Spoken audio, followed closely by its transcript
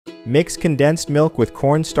Mix condensed milk with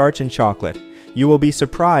cornstarch and chocolate. You will be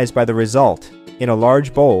surprised by the result. In a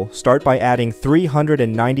large bowl, start by adding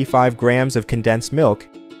 395 grams of condensed milk,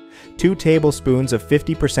 2 tablespoons of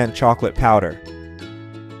 50% chocolate powder,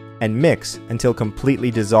 and mix until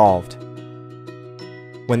completely dissolved.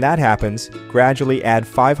 When that happens, gradually add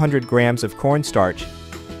 500 grams of cornstarch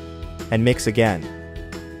and mix again.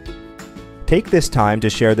 Take this time to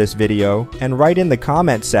share this video and write in the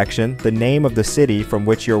comment section the name of the city from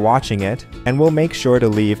which you're watching it, and we'll make sure to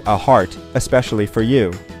leave a heart, especially for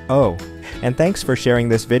you. Oh, and thanks for sharing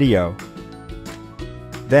this video.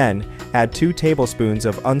 Then, add 2 tablespoons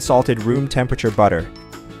of unsalted room temperature butter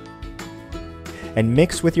and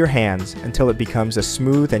mix with your hands until it becomes a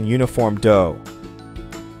smooth and uniform dough.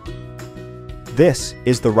 This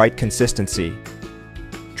is the right consistency.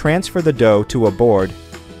 Transfer the dough to a board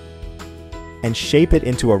and shape it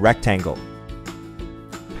into a rectangle.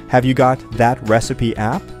 Have you got That Recipe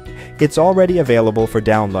app? It's already available for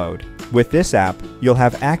download. With this app, you'll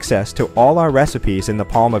have access to all our recipes in the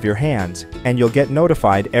palm of your hands, and you'll get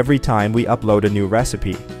notified every time we upload a new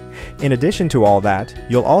recipe. In addition to all that,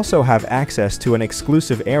 you'll also have access to an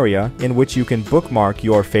exclusive area in which you can bookmark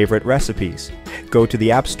your favorite recipes. Go to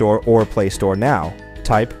the App Store or Play Store now,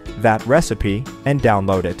 type That Recipe, and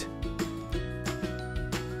download it.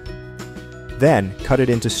 Then cut it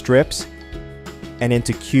into strips and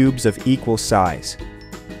into cubes of equal size.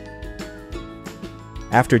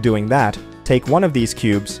 After doing that, take one of these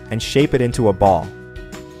cubes and shape it into a ball.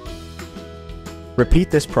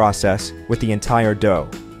 Repeat this process with the entire dough.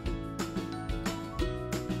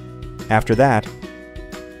 After that,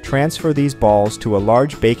 transfer these balls to a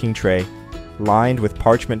large baking tray lined with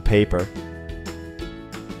parchment paper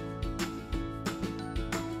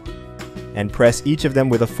and press each of them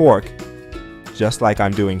with a fork, just like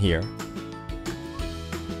I'm doing here.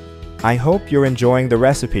 I hope you're enjoying the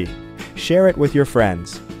recipe. Share it with your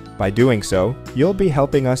friends. By doing so, you'll be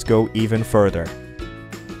helping us go even further.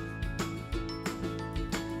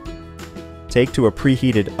 Take to a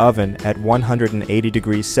preheated oven at 180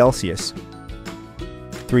 degrees Celsius,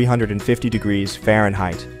 350 degrees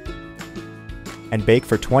Fahrenheit, and bake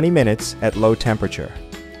for 20 minutes at low temperature.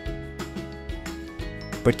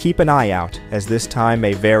 But keep an eye out, as this time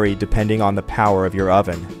may vary depending on the power of your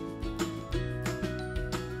oven.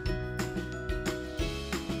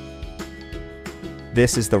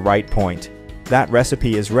 This is the right point. That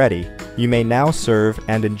recipe is ready. You may now serve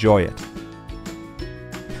and enjoy it.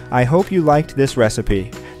 I hope you liked this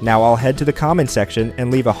recipe. Now I'll head to the comment section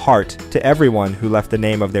and leave a heart to everyone who left the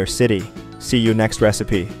name of their city. See you next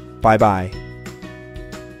recipe. Bye bye.